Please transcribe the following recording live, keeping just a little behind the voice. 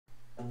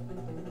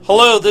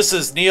Hello, this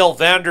is Neil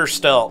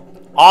Vanderstelt,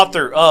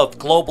 author of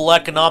Global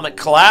Economic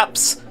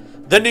Collapse,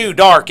 The New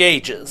Dark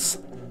Ages.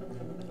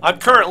 I'm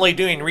currently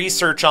doing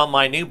research on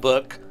my new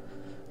book,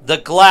 The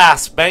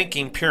Glass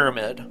Banking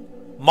Pyramid,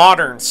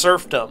 Modern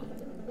Serfdom,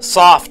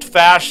 Soft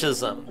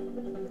Fascism.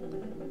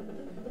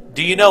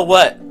 Do you know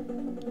what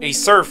a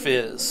serf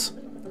is?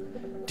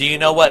 Do you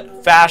know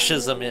what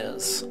fascism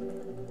is?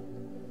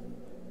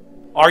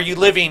 Are you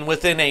living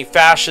within a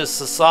fascist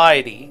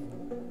society?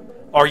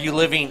 Are you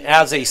living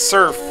as a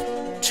serf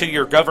to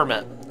your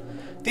government?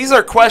 These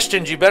are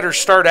questions you better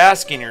start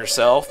asking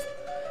yourself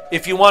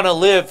if you want to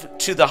live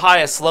to the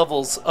highest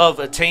levels of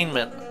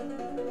attainment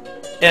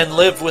and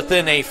live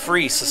within a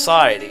free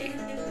society.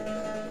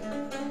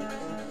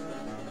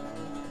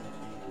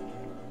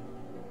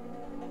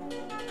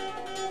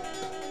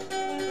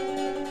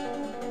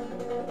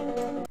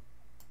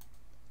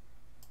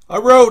 I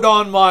wrote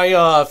on my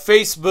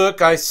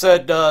Facebook, I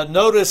said,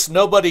 notice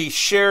nobody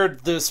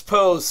shared this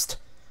post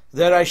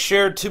that I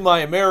shared to my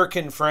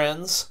American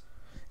friends.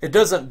 It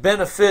doesn't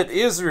benefit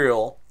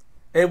Israel.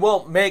 It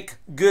won't make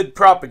good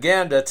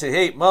propaganda to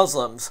hate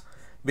Muslims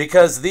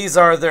because these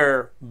are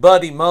their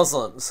buddy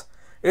Muslims.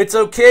 It's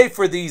okay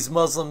for these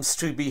Muslims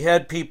to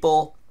behead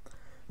people,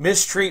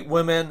 mistreat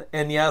women,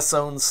 and yes,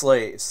 own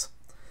slaves.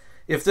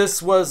 If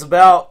this was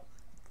about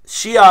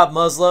Shia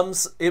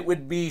Muslims, it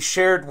would be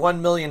shared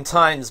 1 million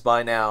times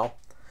by now.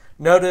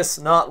 Notice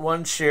not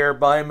one share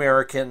by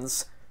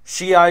Americans.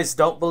 Shiites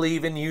don't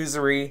believe in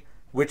usury,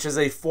 which is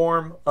a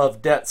form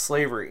of debt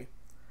slavery.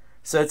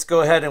 So let's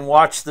go ahead and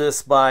watch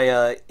this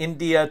by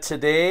India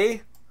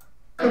Today.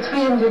 The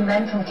 3 Indian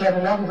men from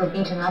Kerala who were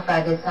beaten up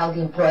by their Saudi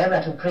employer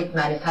at a brick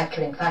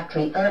manufacturing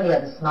factory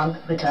earlier this month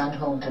returned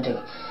home today.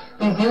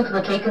 These youth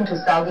were taken to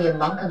Saudi a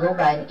month ago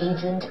by an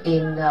agent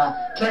in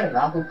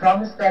Kerala who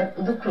promised them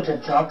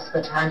lucrative jobs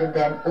but handed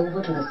them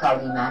over to the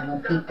Saudi man who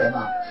beat them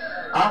up.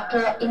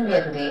 After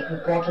India Today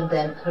reported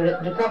their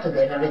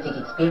horrific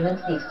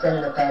experience, the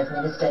External Affairs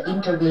Minister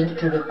intervened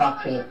to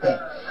repatriate them.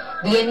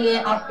 The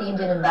NEA asked the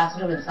Indian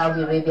ambassador in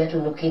Saudi Arabia to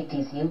locate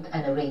these youth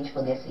and arrange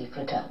for their safe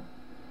return.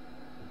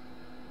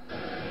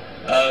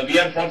 We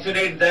are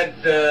fortunate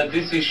that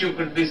this issue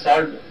could be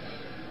solved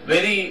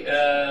very,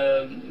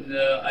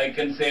 I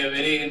can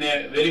say, in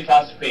a very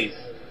fast pace.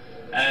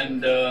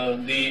 And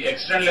the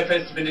External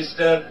Affairs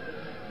Minister,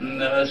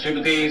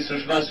 Srimati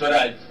Sushma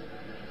Swaraj,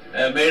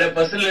 made a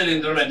personal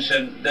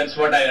intervention. That's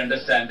what I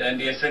understand. And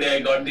yesterday I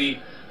got the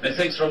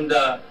message from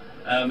the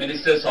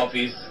Minister's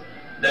office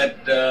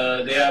that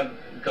they are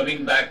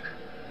coming back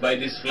by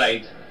this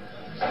flight.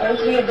 All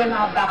 3 of them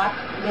are back.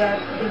 They are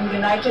being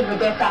united with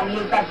their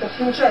families, but the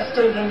future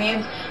still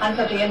remains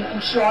uncertain.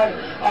 I'm sure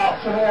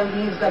for all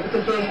these,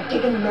 because they have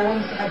taken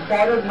loans, have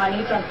borrowed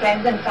money from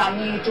friends and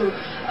family to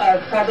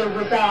for their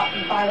visa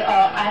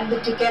and the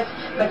tickets.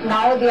 But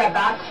now they are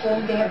back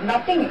home. They have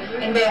nothing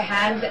in their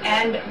hands,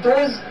 and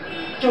those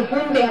to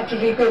whom they have to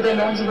repay their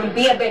loans will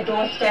be at their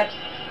doorsteps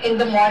in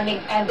the morning,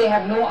 and they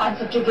have no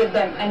answer to give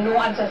them, and no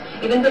answers.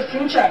 Even the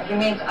future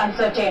remains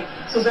uncertain.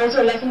 So there's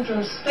also a lesson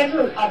to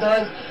several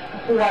others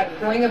who are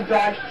going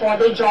abroad for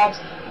their jobs,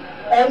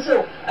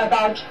 also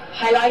about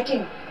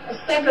highlighting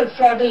several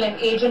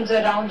fraudulent agents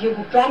around you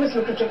who promise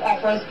lucrative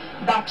offers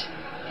but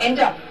end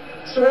up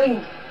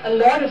throwing a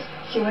lot of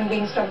human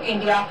beings from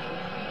India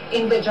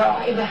in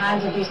the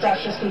hands of these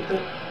terrorist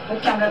people.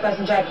 With camera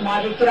person Jai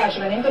Kumar,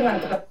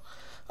 Kirashivan.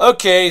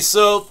 Okay,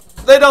 so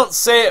they don't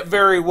say it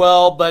very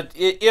well, but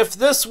if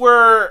this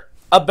were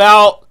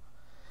about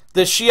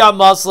the Shia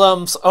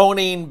Muslims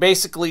owning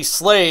basically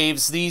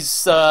slaves,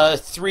 these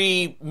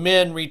 3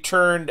 men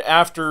returned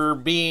after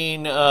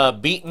being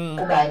beaten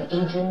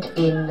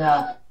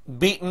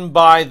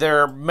by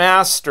their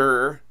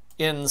master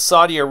in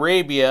Saudi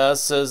Arabia.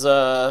 Says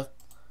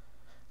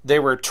they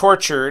were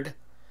tortured.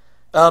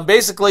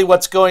 Basically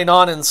what's going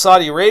on in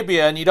Saudi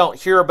Arabia, and you don't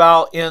hear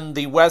about in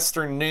the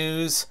Western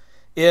news,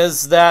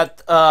 is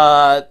that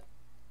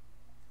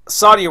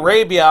Saudi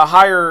Arabia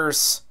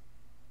hires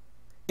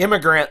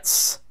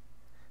immigrants,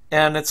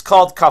 and it's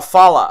called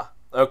kafala,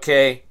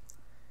 okay?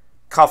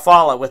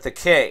 Kafala with a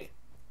K.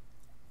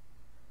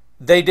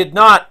 They did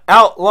not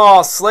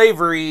outlaw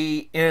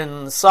slavery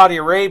in Saudi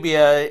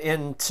Arabia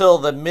until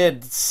the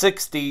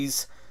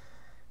mid-60s,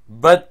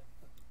 but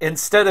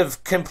instead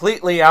of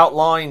completely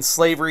outlawing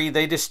slavery,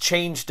 they just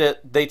changed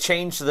it. They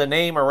changed the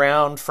name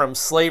around from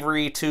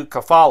slavery to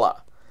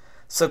kafala.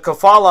 So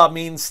kafala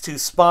means to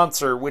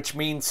sponsor, which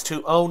means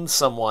to own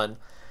someone.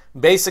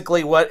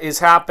 Basically what is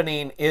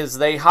happening is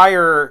they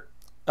hire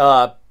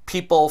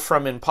people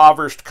from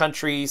impoverished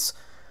countries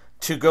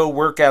to go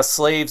work as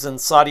slaves in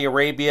Saudi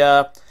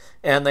Arabia,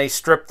 and they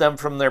strip them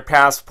from their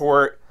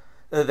passport.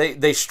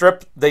 They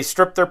strip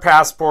their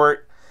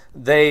passport.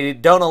 They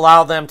don't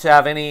allow them to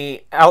have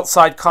any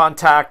outside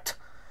contact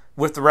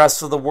with the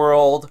rest of the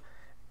world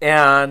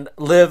and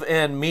live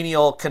in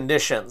menial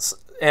conditions.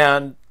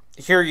 And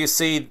here you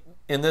see,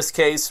 in this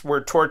case,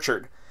 we're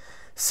tortured.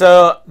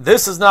 So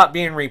this is not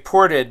being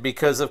reported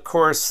because, of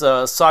course,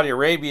 Saudi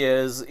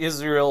Arabia is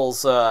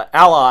Israel's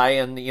ally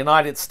and the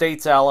United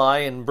States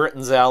ally and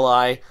Britain's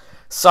ally.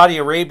 Saudi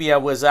Arabia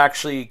was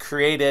actually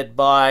created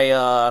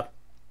by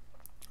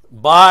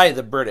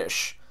the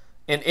British,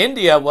 and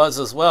India was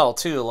as well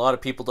too. A lot of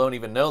people don't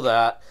even know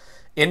that.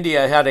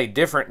 India had a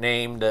different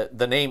name.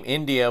 The name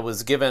India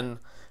was given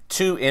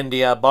to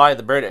India by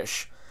the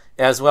British,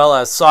 as well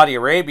as Saudi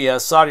Arabia.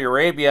 Saudi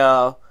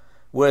Arabia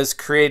was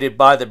created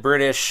by the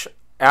British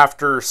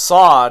after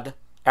Saud,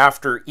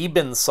 after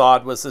Ibn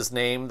Saud was his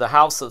name, the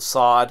House of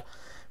Saud,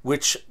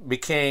 which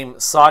became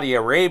Saudi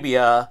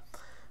Arabia.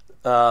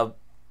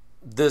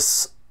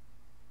 This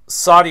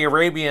Saudi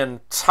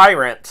Arabian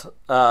tyrant,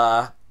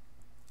 Ibn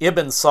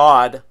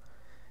Saud,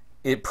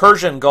 a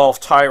Persian Gulf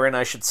tyrant,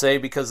 I should say,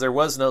 because there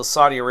was no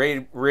Saudi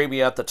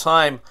Arabia at the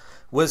time,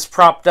 was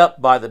propped up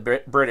by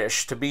the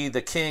British to be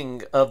the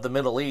king of the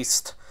Middle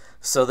East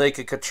so they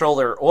could control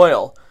their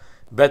oil.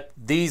 But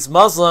these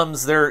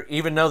Muslims,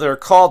 even though they're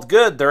called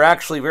good, they're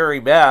actually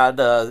very bad.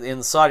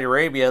 In Saudi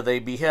Arabia, they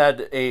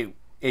behead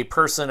a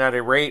person at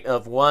a rate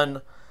of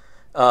one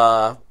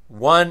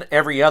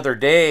every other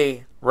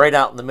day right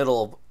out in the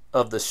middle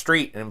of the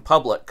street in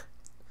public.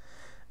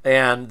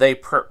 And they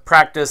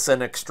practice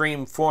an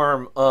extreme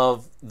form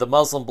of the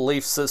Muslim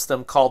belief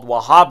system called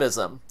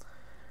Wahhabism.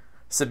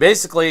 So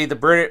basically,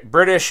 the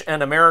British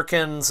and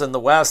Americans in the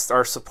West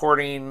are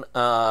supporting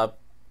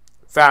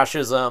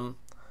fascism,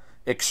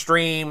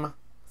 extreme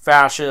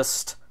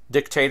fascist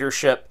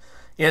dictatorship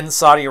in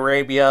Saudi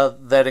Arabia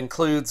that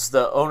includes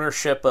the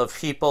ownership of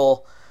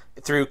people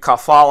through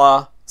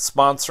kafala,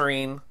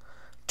 sponsoring,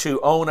 to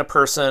own a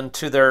person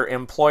to their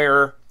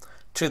employer,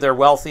 to their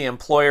wealthy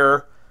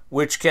employer,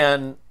 which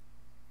can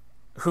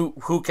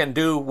who can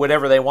do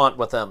whatever they want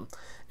with them.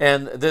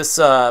 And this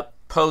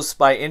post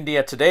by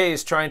India Today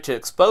is trying to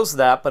expose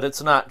that, but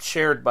it's not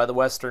shared by the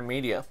Western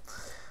media.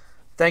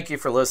 Thank you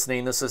for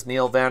listening. This is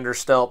Neil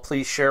Vanderstelt.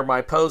 Please share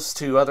my posts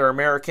to other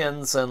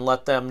Americans and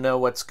let them know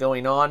what's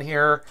going on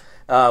here.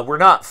 We're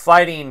not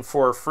fighting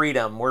for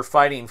freedom. We're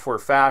fighting for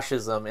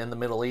fascism in the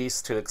Middle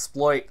East to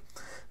exploit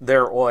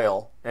their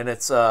oil. And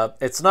it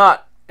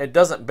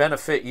doesn't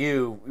benefit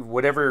you,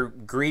 whatever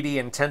greedy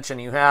intention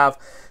you have,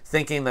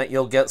 thinking that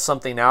you'll get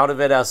something out of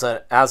it as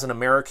an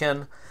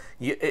American.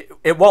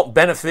 It won't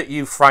benefit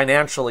you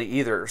financially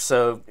either.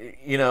 So,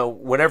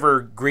 whatever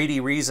greedy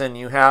reason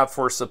you have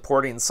for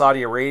supporting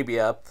Saudi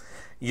Arabia,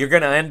 you're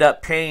going to end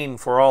up paying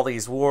for all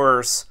these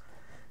wars,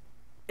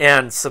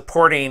 and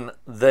supporting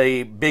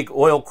the big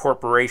oil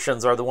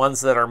corporations are the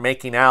ones that are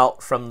making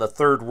out from the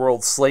third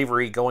world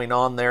slavery going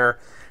on there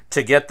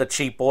to get the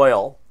cheap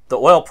oil. The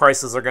oil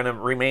prices are going to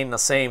remain the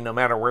same no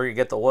matter where you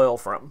get the oil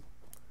from.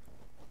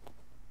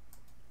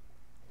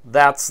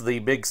 That's the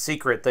big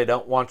secret they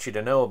don't want you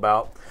to know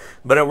about.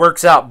 But it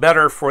works out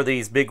better for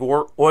these big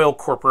oil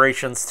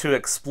corporations to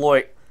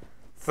exploit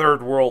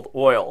third world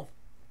oil.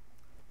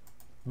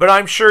 But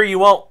I'm sure you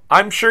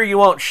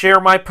won't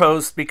share my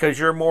post because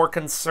you're more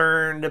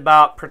concerned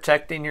about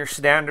protecting your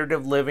standard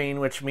of living,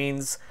 which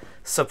means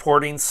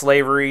supporting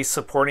slavery,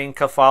 supporting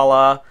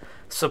kafala,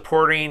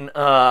 supporting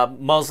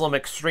Muslim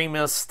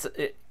extremists,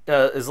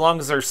 as long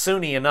as they're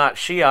Sunni and not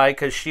Shiite,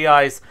 because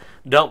Shiites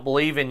don't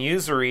believe in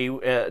usury,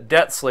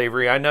 debt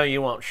slavery. I know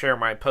you won't share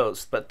my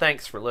post, but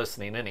thanks for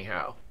listening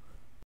anyhow.